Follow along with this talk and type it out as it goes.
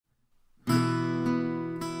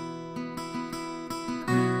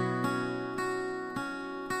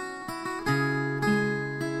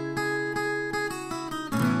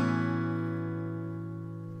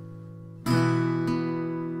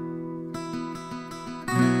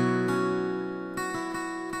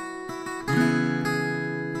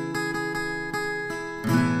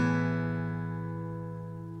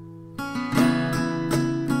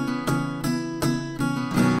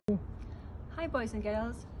boys and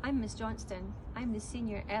girls, I'm Miss Johnston. I'm the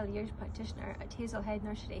Senior Early Years Practitioner at Hazlehead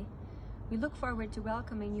Nursery. We look forward to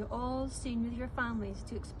welcoming you all soon with your families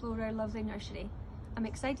to explore our lovely nursery. I'm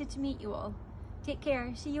excited to meet you all. Take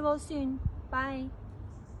care, see you all soon. Bye.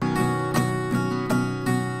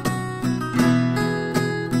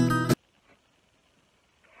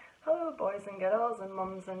 Hello boys and girls and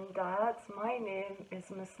mums and dads, my name is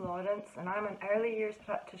Miss Lawrence and I'm an early years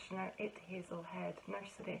practitioner at Hazlehead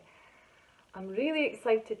Nursery. I'm really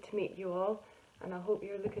excited to meet you all and I hope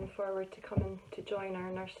you're looking forward to coming to join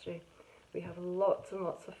our nursery. We have lots and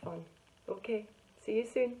lots of fun. Okay, see you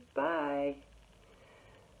soon. Bye!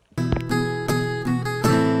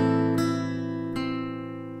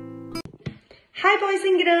 Hi boys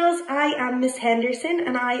and girls, I am Miss Henderson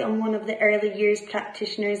and I am one of the early years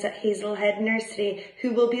practitioners at Hazlehead Nursery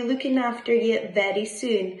who will be looking after you very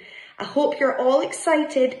soon. I hope you're all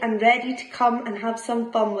excited and ready to come and have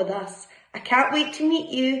some fun with us. I can't wait to meet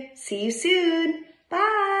you. See you soon.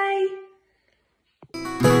 Bye.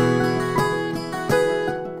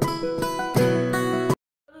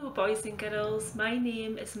 Hello boys and girls, my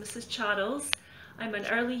name is Mrs. Charles. I'm an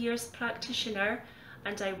early years practitioner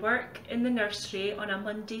and I work in the nursery on a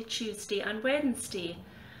Monday, Tuesday and Wednesday.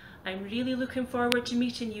 I'm really looking forward to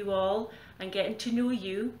meeting you all and getting to know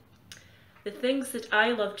you. The things that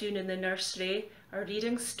I love doing in the nursery are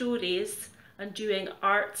reading stories and doing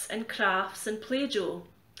arts and crafts and Play-Doh.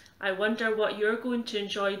 I wonder what you're going to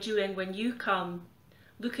enjoy doing when you come.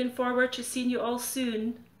 Looking forward to seeing you all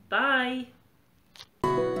soon. Bye!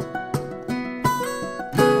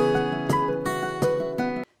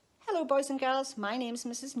 Hello boys and girls, my name's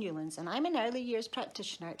Mrs. Newlands and I'm an early years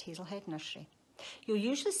practitioner at Hazlehead Nursery. You'll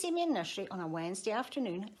usually see me in nursery on a Wednesday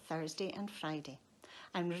afternoon, Thursday and Friday.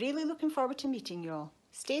 I'm really looking forward to meeting you all.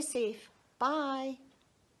 Stay safe. Bye.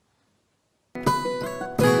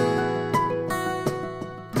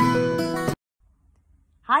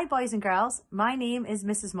 Hi boys and girls, my name is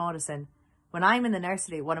Mrs. Morrison. When I'm in the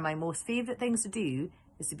nursery, one of my most favourite things to do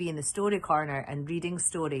is to be in the story corner and reading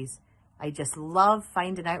stories. I just love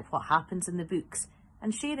finding out what happens in the books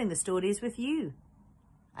and sharing the stories with you.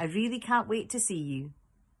 I really can't wait to see you.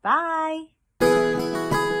 Bye!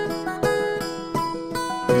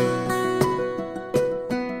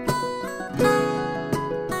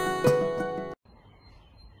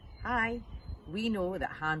 Hi! We know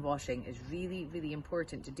that hand washing is really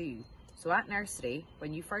important to do. So at nursery,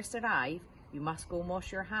 when you first arrive, you must go and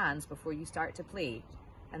wash your hands before you start to play.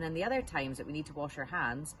 And then the other times that we need to wash our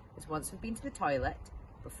hands is once we've been to the toilet,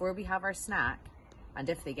 before we have our snack, and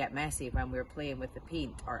if they get messy when we're playing with the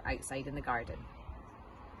paint or outside in the garden.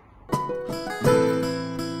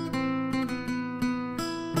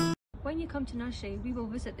 When you come to nursery, we will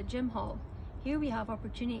visit the gym hall. Here we have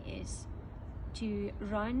opportunities to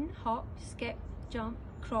run, hop, skip, jump,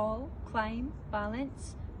 crawl, climb,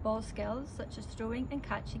 balance, ball skills such as throwing and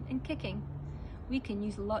catching and kicking. We can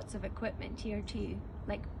use lots of equipment here too,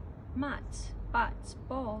 like mats, bats,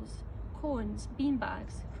 balls, cones,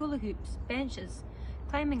 beanbags, hula hoops, benches,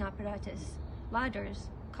 climbing apparatus, ladders,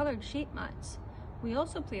 coloured shape mats. We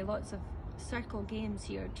also play lots of circle games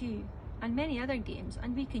here too, and many other games,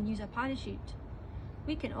 and we can use a parachute.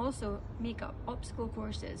 We can also make up obstacle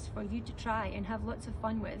courses for you to try and have lots of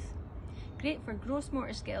fun with. Great for gross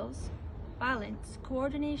motor skills, balance,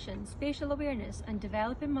 coordination, spatial awareness, and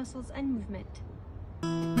developing muscles and movement.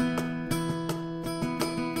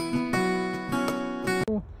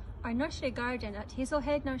 Our nursery garden at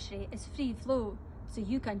Hazlehead Nursery is free flow, so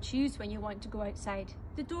you can choose when you want to go outside.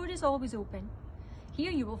 The door is always open. Here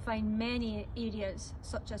you will find many areas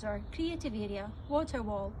such as our creative area, water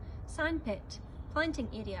wall, sand pit, planting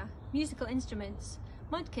area, musical instruments,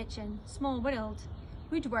 mud kitchen, small world,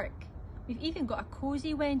 woodwork. We've even got a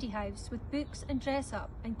cosy Wendy house with books and dress up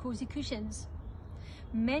and cosy cushions.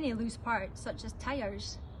 Many loose parts such as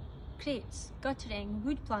tyres, crates, guttering,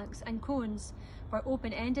 wood planks and cones for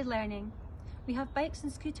open-ended learning. We have bikes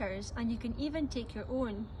and scooters, and you can even take your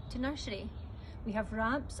own to nursery. We have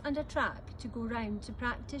ramps and a track to go round to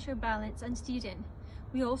practice your balance and steering.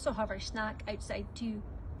 We also have our snack outside too.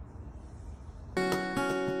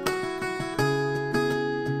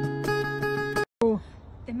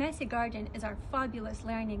 The messy garden is our fabulous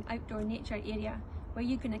learning outdoor nature area where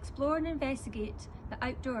you can explore and investigate the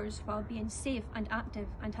outdoors while being safe and active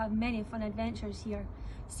and have many fun adventures here.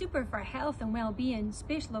 Super for health and well-being,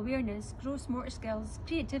 spatial awareness, gross motor skills,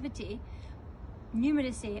 creativity,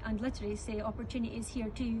 numeracy and literacy opportunities here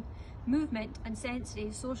too, movement and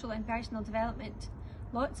sensory, social and personal development,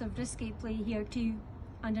 lots of risky play here too,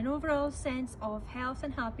 and an overall sense of health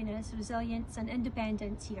and happiness, resilience and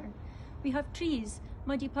independence here. We have trees,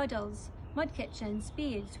 muddy puddles, mud kitchen,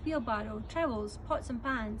 spades, wheelbarrow, trowels, pots and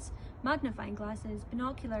pans, magnifying glasses,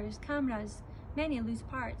 binoculars, cameras, many loose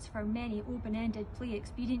parts for many open-ended play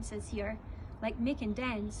experiences here, like making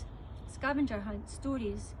dens, scavenger hunts,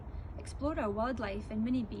 stories, explore our wildlife and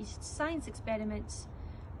mini beasts, science experiments.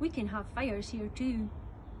 We can have fires here too,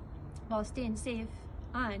 while staying safe,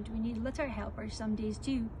 and we need litter helpers some days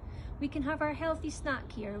too. We can have our healthy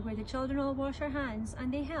snack here where the children all wash their hands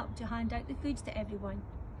and they help to hand out the foods to everyone.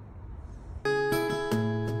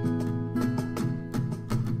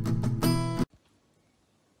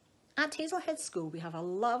 At Hazlehead School we have a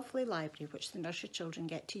lovely library which the nursery children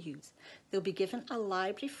get to use. They'll be given a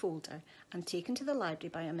library folder and taken to the library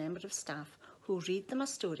by a member of staff who will read them a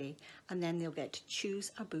story, and then they'll get to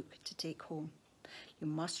choose a book to take home. You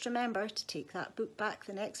must remember to take that book back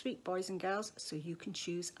the next week, boys and girls, so you can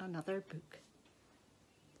choose another book.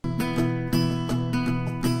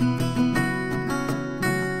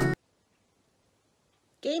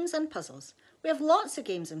 Games and puzzles. We have lots of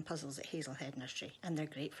games and puzzles at Hazlehead Nursery, and they're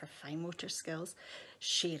great for fine motor skills,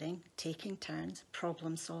 sharing, taking turns,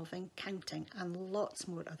 problem solving, counting, and lots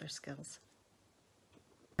more other skills.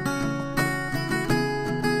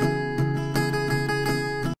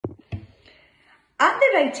 At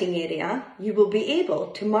the writing area, you will be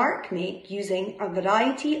able to mark make using a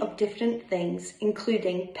variety of different things,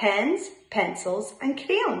 including pens, pencils and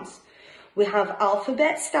crayons. We have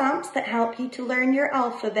alphabet stamps that help you to learn your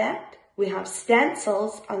alphabet. We have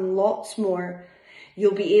stencils and lots more.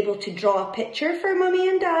 You'll be able to draw a picture for Mummy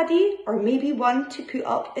and Daddy, or maybe one to put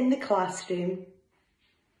up in the classroom.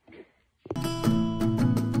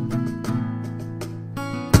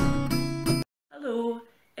 Hello,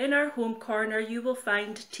 in our home corner you will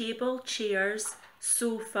find table, chairs,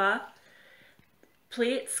 sofa,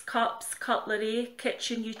 plates, cups, cutlery,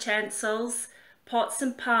 kitchen utensils, pots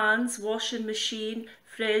and pans, washing machine,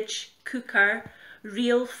 fridge, cooker,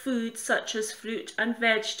 real food such as fruit and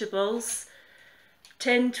vegetables,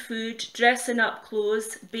 tinned food, dressing up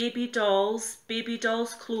clothes, baby dolls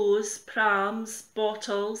clothes, prams,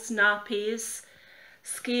 bottles, nappies,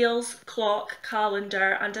 scales, clock,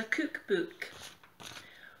 calendar and a cookbook.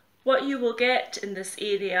 What you will get in this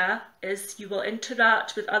area is you will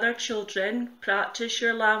interact with other children, practice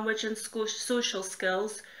your language and social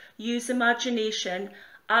skills, use imagination,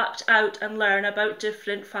 act out and learn about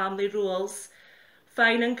different family roles,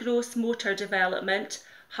 fine and gross motor development,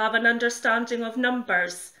 have an understanding of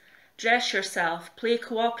numbers, dress yourself, play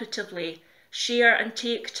cooperatively, share and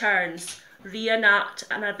take turns, reenact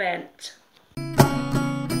an event.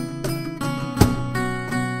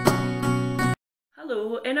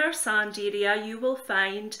 Hello, in our sand area you will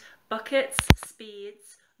find buckets,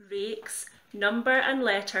 spades, rakes, number and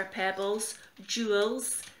letter pebbles,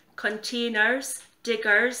 jewels, containers,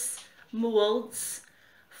 diggers, moulds,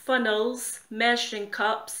 funnels, measuring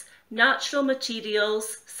cups, natural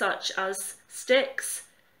materials such as sticks,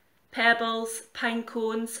 pebbles, pine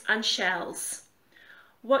cones and shells.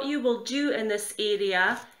 What you will do in this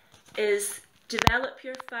area is develop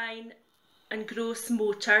your fine and gross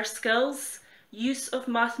motor skills, use of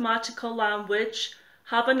mathematical language,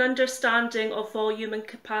 have an understanding of volume and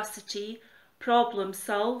capacity, problem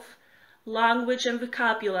solve, language and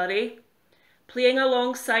vocabulary, playing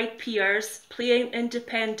alongside peers, playing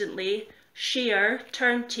independently, share,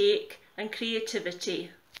 turn take and creativity.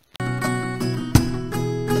 We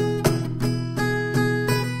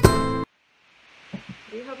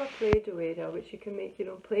have a Play-Doh area which you can make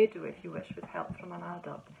your own Play-Doh if you wish with help from an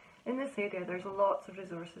adult. In this area there's lots of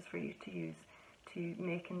resources for you to use to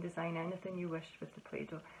make and design anything you wish with the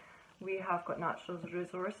Play-Doh. We have got natural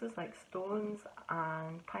resources like stones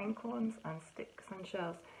and pine cones and sticks and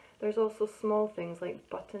shells. There's also small things like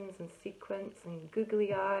buttons and sequins and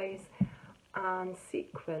googly eyes and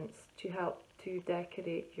sequins to help to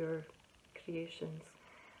decorate your creations.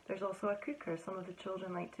 There's also a cooker. Some of the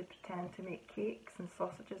children like to pretend to make cakes and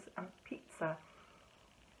sausages and pizza.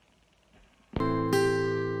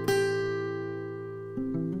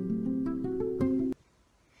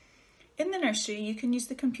 In the nursery, you can use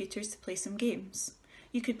the computers to play some games.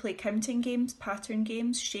 You could play counting games, pattern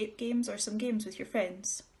games, shape games, or some games with your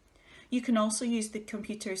friends. You can also use the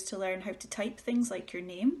computers to learn how to type things like your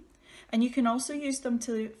name, and you can also use them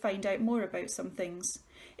to find out more about some things.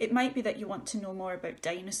 It might be that you want to know more about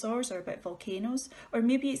dinosaurs or about volcanoes, or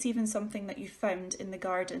maybe it's even something that you found in the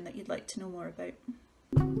garden that you'd like to know more about.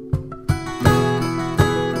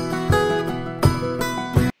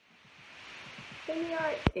 In the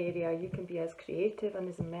art area you can be as creative and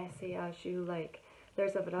as messy as you like.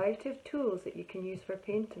 There's a variety of tools that you can use for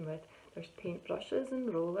painting with. There's paintbrushes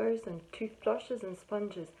and rollers and toothbrushes and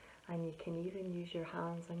sponges and you can even use your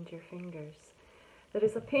hands and your fingers. There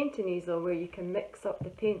is a painting easel where you can mix up the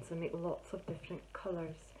paints and make lots of different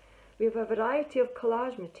colours. We have a variety of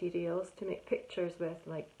collage materials to make pictures with,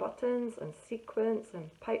 like buttons and sequins and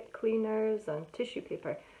pipe cleaners and tissue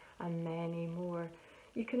paper and many more.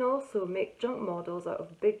 You can also make junk models out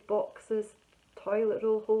of big boxes, toilet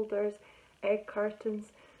roll holders, egg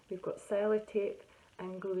cartons. We've got sellotape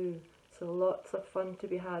and glue, so lots of fun to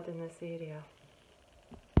be had in this area.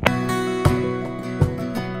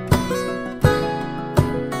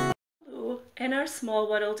 In our Small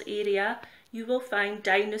World area, you will find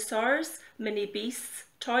dinosaurs, mini beasts,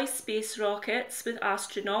 toy space rockets with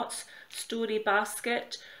astronauts, story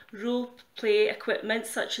basket, role play equipment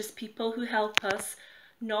such as People Who Help Us,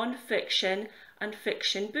 non-fiction and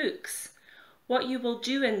fiction books. What you will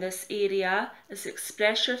do in this area is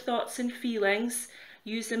express your thoughts and feelings,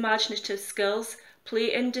 use imaginative skills,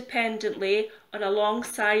 play independently or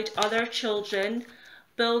alongside other children,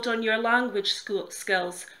 build on your language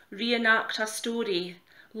skills, reenact a story,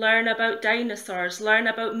 learn about dinosaurs, learn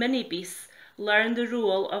about mini beasts, learn the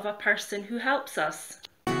role of a person who helps us.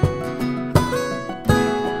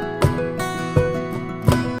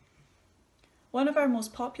 One of our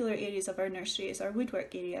most popular areas of our nursery is our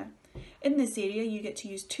woodwork area. In this area you get to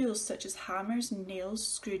use tools such as hammers, nails,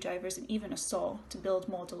 screwdrivers and even a saw to build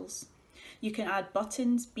models. You can add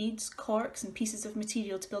buttons, beads, corks and pieces of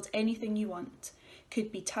material to build anything you want.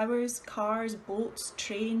 Could be towers, cars, boats,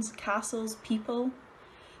 trains, castles, people.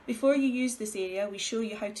 Before you use this area, we show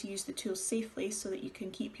you how to use the tools safely so that you can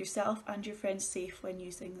keep yourself and your friends safe when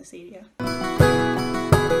using this area.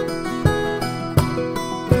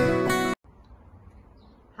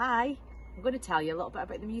 Hi, I'm going to tell you a little bit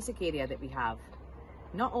about the music area that we have.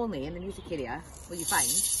 Not only in the music area will you find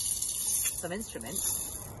some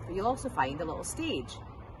instruments, but you'll also find a little stage.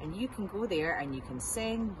 And you can go there and you can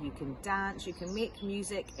sing, you can dance, you can make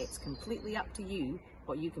music. It's completely up to you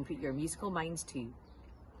what you can put your musical minds to.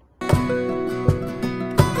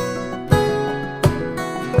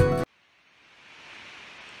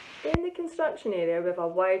 In the construction area we have a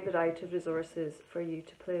wide variety of resources for you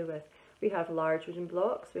to play with. We have large wooden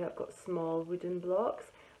blocks, we have got small wooden blocks,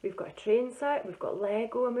 we've got a train set, we've got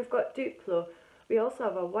Lego and we've got Duplo. We also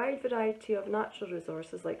have a wide variety of natural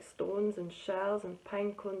resources like stones and shells and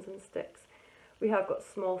pine cones and sticks. We have got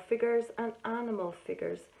small figures and animal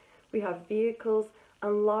figures. We have vehicles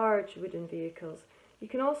and large wooden vehicles. You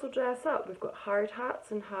can also dress up. We've got hard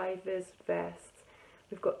hats and high-vis vests.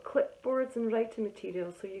 We've got clipboards and writing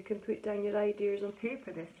materials so you can put down your ideas on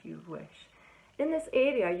paper if you wish. In this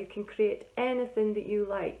area you can create anything that you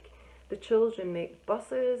like. The children make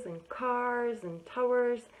buses and cars and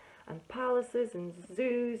towers and palaces and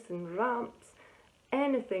zoos and ramps,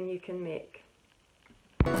 anything you can make.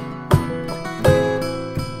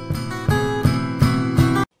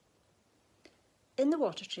 In the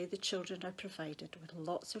water tray, the children are provided with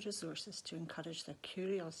lots of resources to encourage their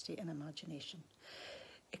curiosity and imagination.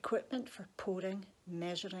 Equipment for pouring,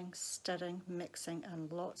 measuring, stirring, mixing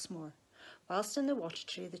and lots more. Whilst in the water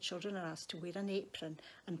tray, the children are asked to wear an apron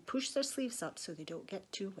and push their sleeves up so they don't get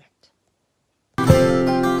too wet.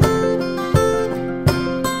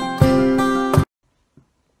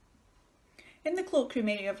 In the cloakroom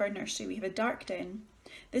area of our nursery we have a dark den.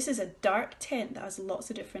 This is a dark tent that has lots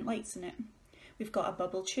of different lights in it. We've got a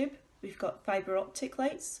bubble tube, we've got fibre optic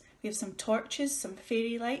lights, we have some torches, some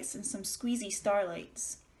fairy lights and some squeezy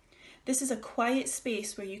starlights. This is a quiet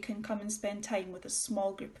space where you can come and spend time with a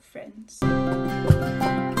small group of friends.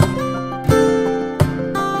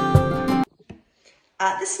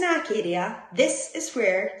 At the snack area, this is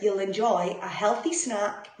where you'll enjoy a healthy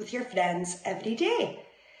snack with your friends every day.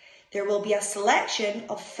 There will be a selection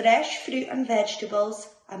of fresh fruit and vegetables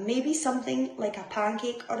and maybe something like a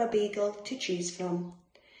pancake or a bagel to choose from.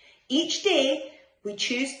 Each day, we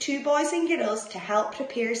choose 2 boys and girls to help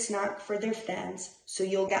prepare a snack for their friends, so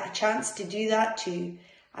you'll get a chance to do that too.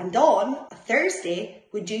 And on a Thursday,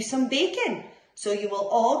 we do some baking, so you will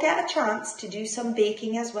all get a chance to do some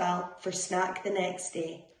baking as well for snack the next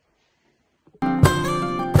day.